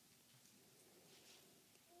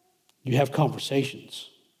 You have conversations.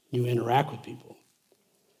 You interact with people.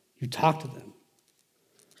 You talk to them.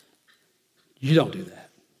 You don't do that.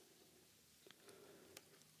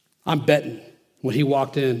 I'm betting when he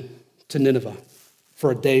walked in to Nineveh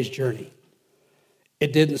for a day's journey,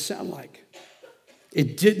 it did not sound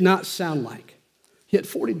like he had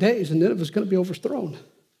 40 days and Nineveh's going to be overthrown.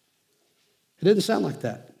 It didn't sound like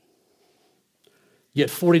that.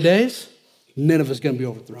 Yet 40 days, Nineveh's going to be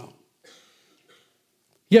overthrown.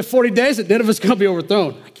 Yet 40 days and Nineveh's going to be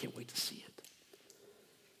overthrown. I can't wait to see it.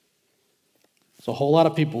 So a whole lot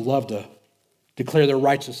of people love to declare their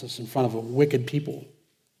righteousness in front of a wicked people.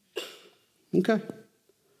 Okay.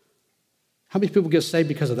 How many people get saved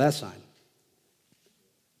because of that sign?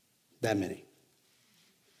 That many.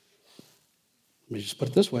 Let me just put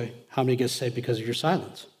it this way. How many get saved because of your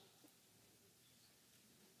silence?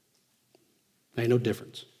 Ain't no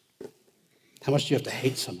difference. How much do you have to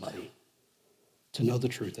hate somebody to know the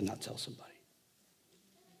truth and not tell somebody?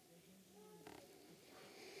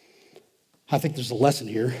 I think there's a lesson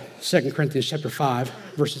here. 2 Corinthians chapter 5,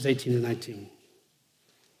 verses 18 and 19.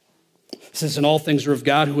 It says, and all things are of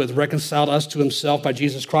God, who hath reconciled us to himself by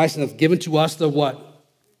Jesus Christ, and hath given to us the what?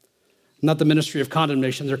 Not the ministry of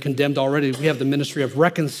condemnation. They're condemned already. We have the ministry of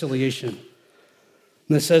reconciliation.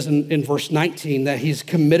 And it says in verse 19 that he's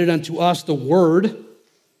committed unto us the word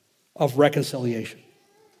of reconciliation.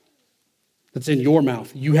 That's in your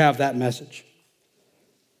mouth. You have that message.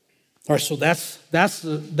 All right, so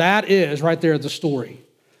that is right there the story.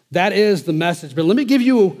 That is the message. But let me give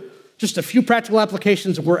you just a few practical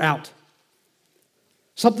applications and we're out.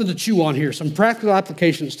 Something to chew on here. Some practical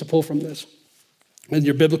applications to pull from this and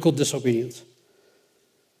your biblical disobedience.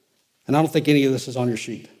 And I don't think any of this is on your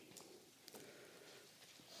sheet.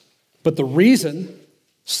 But the reason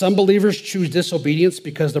some believers choose disobedience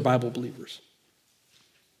because they're Bible believers.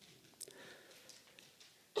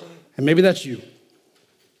 And maybe that's you.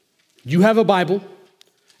 You have a Bible,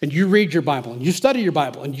 and you read your Bible, and you study your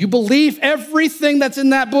Bible, and you believe everything that's in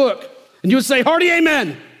that book. And you would say, hearty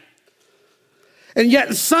amen. And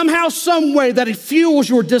yet somehow, some way that it fuels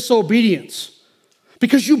your disobedience.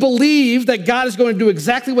 because you believe that God is going to do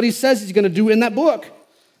exactly what he says he's going to do in that book.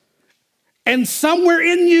 And somewhere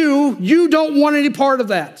in you, you don't want any part of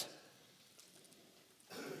that.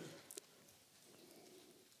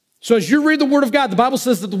 So as you read the Word of God, the Bible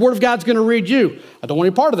says that the Word of God's going to read you. I don't want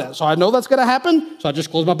any part of that. So I know that's going to happen. So I just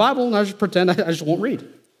close my Bible and I just pretend I just won't read.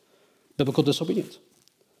 Biblical disobedience.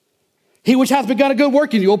 He which hath begun a good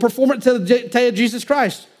work in you will perform it to the day of Jesus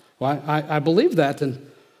Christ. Well, I believe that. And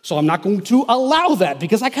so I'm not going to allow that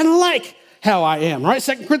because I kind of like how I am, right?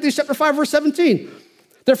 2 Corinthians chapter 5, verse 17.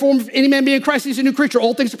 Therefore, if any man be in Christ, he's a new creature.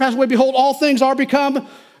 Old things are passed away. Behold, all things are become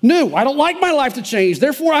new. I don't like my life to change.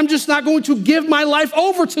 Therefore, I'm just not going to give my life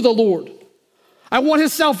over to the Lord. I want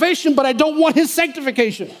his salvation, but I don't want his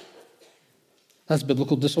sanctification. That's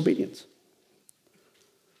biblical disobedience.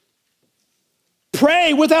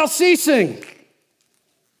 Pray without ceasing.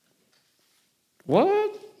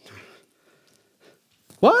 What?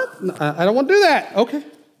 I don't want to do that. Okay.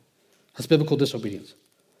 That's biblical disobedience.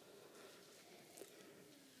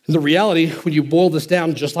 And the reality, when you boil this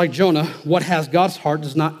down, just like Jonah, what has God's heart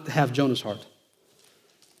does not have Jonah's heart.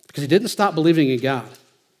 Because he didn't stop believing in God.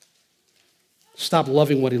 Stop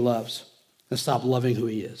loving what he loves and stop loving who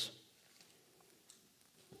he is.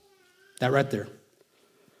 That right there.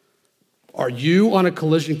 Are you on a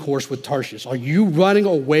collision course with Tarshish? Are you running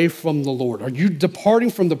away from the Lord? Are you departing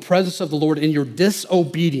from the presence of the Lord in your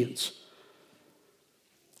disobedience?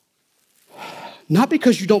 Not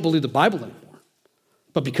because you don't believe the Bible anymore,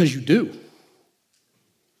 but because you do.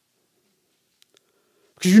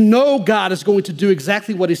 Because you know God is going to do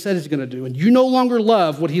exactly what he said he's going to do, and you no longer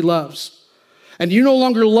love what he loves, and you no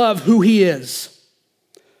longer love who he is.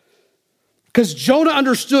 Because Jonah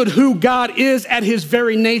understood who God is at his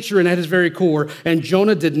very nature and at his very core, and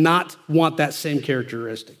Jonah did not want that same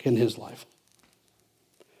characteristic in his life.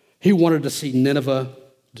 He wanted to see Nineveh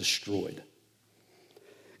destroyed.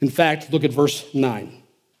 In fact, look at verse 9.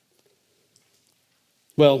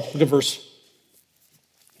 Well, look at verse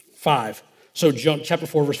 5. So chapter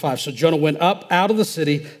 4, verse 5. So Jonah went up out of the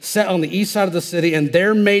city, sat on the east side of the city, and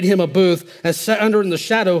there made him a booth and sat under it in the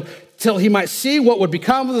shadow till he might see what would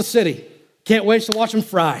become of the city. Can't wait to watch them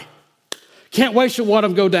fry. Can't wait to watch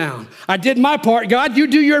them go down. I did my part. God, you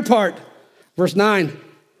do your part. Verse 9.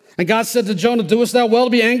 And God said to Jonah, doest thou well to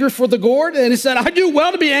be angry for the gourd? And he said, I do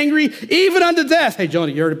well to be angry, even unto death. Hey,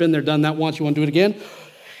 Jonah, you already been there, done that once. You want to do it again?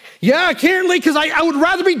 Yeah, I can't, because I would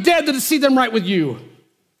rather be dead than to see them right with you.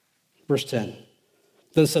 Verse 10.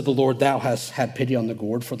 Then said the Lord, thou hast had pity on the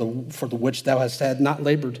gourd, for the which thou hast had not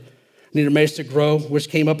labored. Neither mayest it grow, which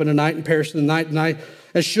came up in the night and perished in the night.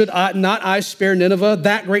 And should I spare Nineveh,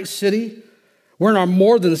 that great city, wherein are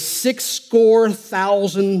more than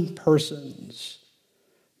 60,000 persons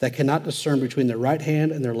that cannot discern between their right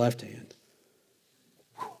hand and their left hand.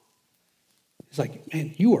 Whew. It's like,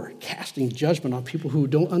 man, you are casting judgment on people who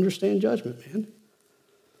don't understand judgment, man.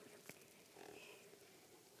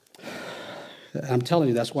 I'm telling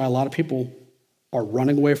you, that's why a lot of people are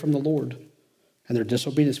running away from the Lord and they're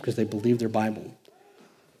disobedient because they believe their Bible.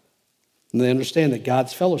 And they understand that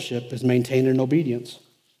God's fellowship is maintained in obedience.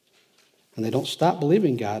 And they don't stop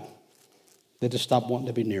believing God. They just stop wanting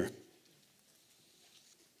to be near him.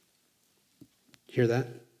 Hear that?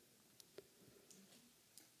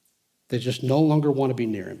 They just no longer want to be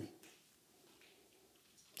near him.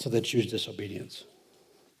 So they choose disobedience.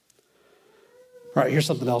 All right, here's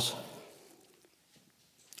something else.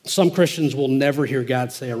 Some Christians will never hear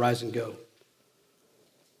God say, arise and go,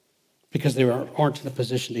 because they aren't in a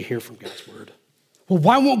position to hear from God's word. Well,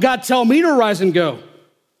 why won't God tell me to arise and go?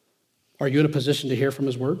 Are you in a position to hear from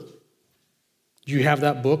his word? Do you have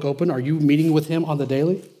that book open? Are you meeting with him on the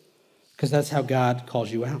daily? Because that's how God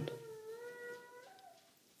calls you out.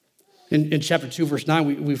 In chapter 2, verse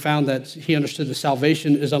 9, we found that he understood that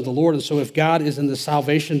salvation is of the Lord. And so if God is in the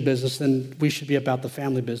salvation business, then we should be about the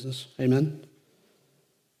family business. Amen?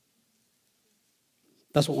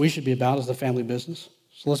 That's what we should be about, is the family business.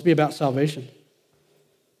 So let's be about salvation.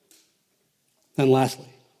 And lastly,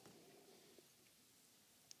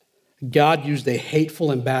 God used a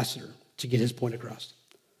hateful ambassador to get his point across.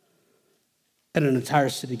 And an entire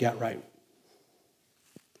city got right.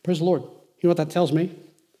 Praise the Lord. You know what that tells me?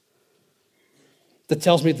 That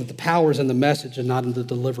tells me that the power is in the message and not in the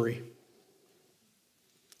delivery.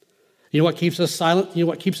 You know what keeps us silent? You know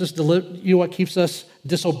what keeps us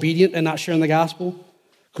disobedient and not sharing the gospel?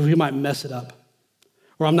 Because we might mess it up.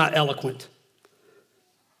 Or I'm not eloquent.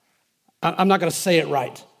 I'm not going to say it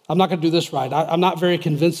right. I'm not going to do this right. I'm not very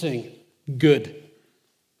convincing. Good.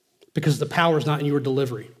 Because the power is not in your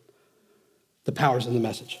delivery. The power is in the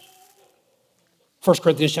message. 1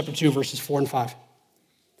 Corinthians chapter 2, verses 4 and 5.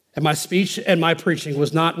 And my speech and my preaching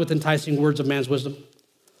was not with enticing words of man's wisdom,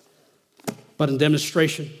 but in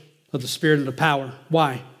demonstration of the Spirit and the power.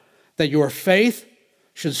 Why? That your faith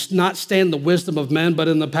should not stand in the wisdom of men, but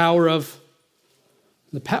in the power of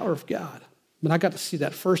God. And I got to see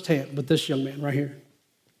that firsthand with this young man right here.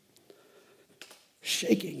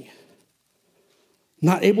 Shaking.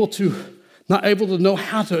 Not able to know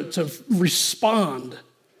how to respond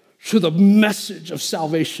to the message of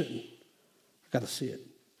salvation. I got to see it.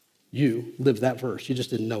 You lived that verse. You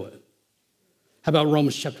just didn't know it. How about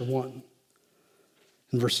Romans chapter 1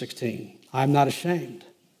 and verse 16? I'm not ashamed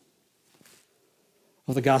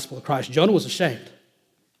of the gospel of Christ. Jonah was ashamed,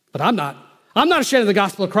 but I'm not. I'm not ashamed of the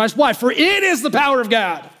gospel of Christ. Why? For it is the power of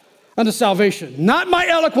God unto salvation. Not my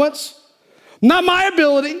eloquence, not my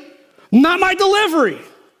ability, not my delivery.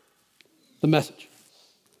 The message.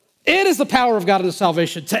 It is the power of God unto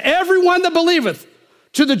salvation to everyone that believeth.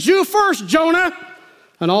 To the Jew first, Jonah,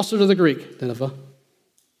 and also to the Greek, Nineveh.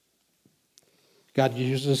 God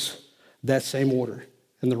uses that same order.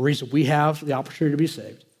 And the reason we have the opportunity to be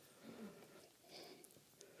saved,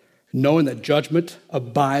 knowing that judgment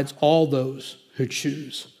abides all those who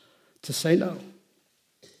choose to say no,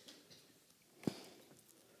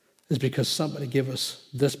 is because somebody gave us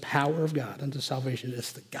this power of God unto salvation.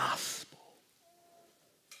 It's the gospel.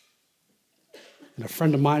 And a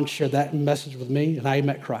friend of mine shared that message with me, and I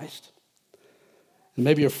met Christ. And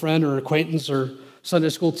maybe a friend or acquaintance or Sunday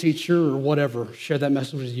school teacher or whatever shared that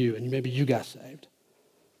message with you, and maybe you got saved.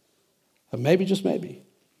 But maybe, just maybe,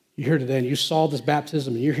 you're here today and you saw this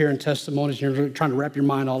baptism and you're hearing testimonies and you're trying to wrap your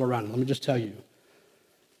mind all around it. Let me just tell you,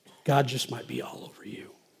 God just might be all over you.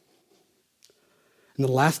 And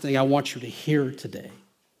the last thing I want you to hear today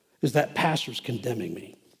is that pastor's condemning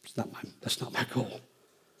me. That's not my goal.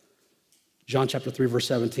 John chapter 3, verse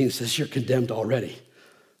 17 says, you're condemned already,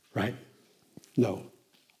 right? No,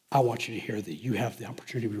 I want you to hear that you have the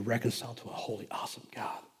opportunity to be reconciled to a holy, awesome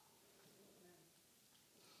God.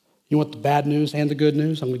 You want the bad news and the good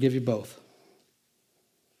news? I'm going to give you both.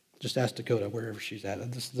 Just ask Dakota wherever she's at.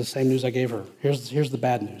 This is the same news I gave her. Here's the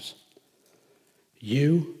bad news.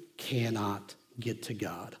 You cannot get to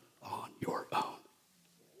God on your own.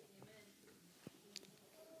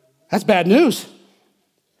 That's bad news.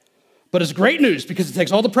 But it's great news because it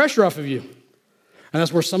takes all the pressure off of you. And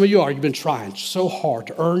that's where some of you are. You've been trying so hard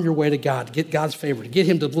to earn your way to God, to get God's favor, to get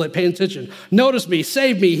him to pay attention. Notice me,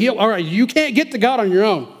 save me, heal. All right, you can't get to God on your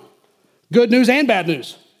own. Good news and bad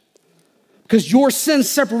news. Because your sin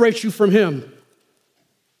separates you from him.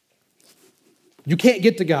 You can't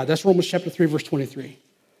get to God. That's Romans chapter 3, verse 23.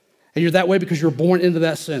 And you're that way because you're born into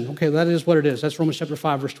that sin. Okay, that is what it is. That's Romans chapter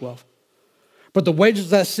 5, verse 12. But the wages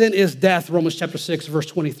of that sin is death, Romans chapter 6, verse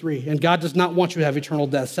 23. And God does not want you to have eternal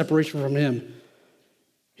death, separation from him.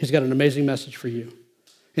 He's got an amazing message for you.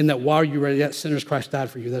 In that while you were yet sinners, Christ died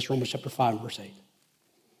for you. That's Romans chapter 5, verse 8.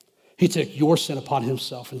 He took your sin upon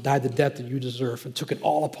himself and died the death that you deserve and took it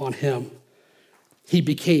all upon him. He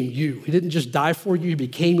became you. He didn't just die for you. He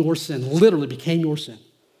became your sin, literally became your sin.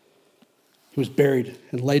 He was buried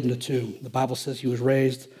and laid in a tomb. The Bible says he was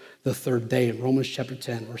raised the third day. In Romans chapter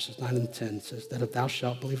 10, verses 9 and 10 says that if thou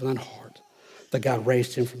shalt believe in thine heart that God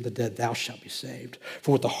raised him from the dead, thou shalt be saved.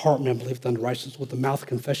 For with the heart man believeth unto righteousness, with the mouth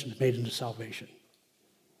confession is made unto salvation.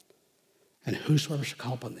 And whosoever shall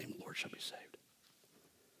call upon the name of the Lord shall be saved.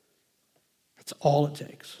 That's all it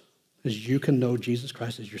takes, is you can know Jesus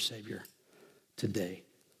Christ as your Savior today.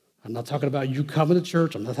 I'm not talking about you coming to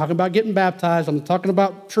church. I'm not talking about getting baptized. I'm not talking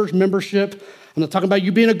about church membership. I'm not talking about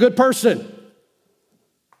you being a good person.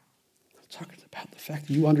 I'm talking about the fact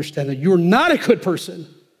that you understand that you're not a good person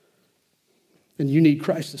and you need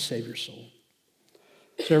Christ to save your soul.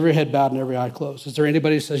 So every head bowed and every eye closed. Is there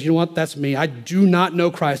anybody who says, you know what, that's me. I do not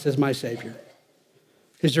know Christ as my Savior.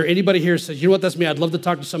 Is there anybody here who says, you know what, that's me. I'd love to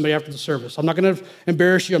talk to somebody after the service. I'm not going to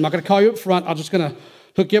embarrass you. I'm not going to call you up front. I'm just going to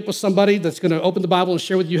hook you up with somebody that's going to open the Bible and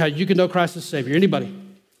share with you how you can know Christ as Savior. Anybody?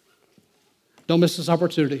 Don't miss this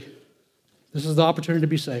opportunity. This is the opportunity to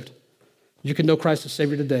be saved. You can know Christ as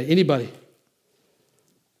Savior today. Anybody?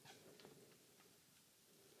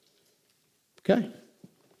 Okay.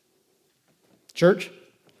 Church,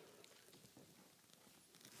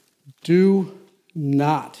 do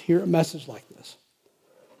not hear a message like this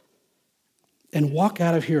and walk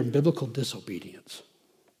out of here in biblical disobedience.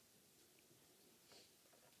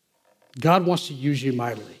 God wants to use you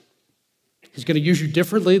mightily. He's going to use you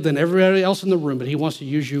differently than everybody else in the room, but he wants to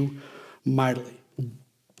use you mightily.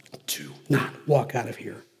 Do not walk out of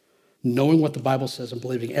here knowing what the Bible says and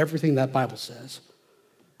believing everything that Bible says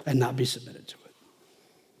and not be submitted to it.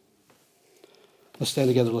 Let's stand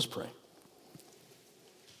together. Let's pray.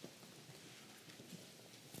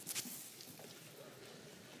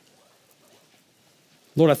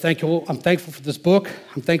 Lord, I'm thankful for this book.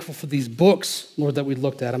 I'm thankful for these books, Lord, that we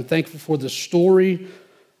looked at. I'm thankful for the story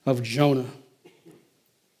of Jonah.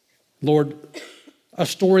 Lord, a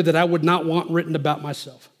story that I would not want written about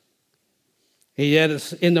myself. And yet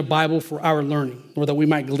it's in the Bible for our learning, Lord, that we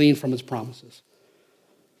might glean from its promises.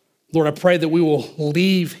 Lord, I pray that we will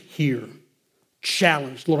leave here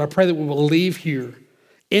challenged. Lord, I pray that we will leave here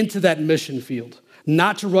into that mission field,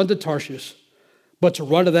 not to run to Tarshish, but to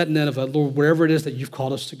run to that Nineveh, Lord, wherever it is that you've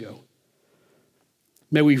called us to go.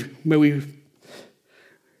 May we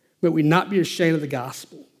not be ashamed of the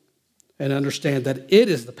gospel and understand that it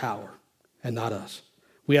is the power and not us.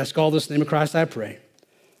 We ask all this in the name of Christ, I pray.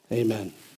 Amen.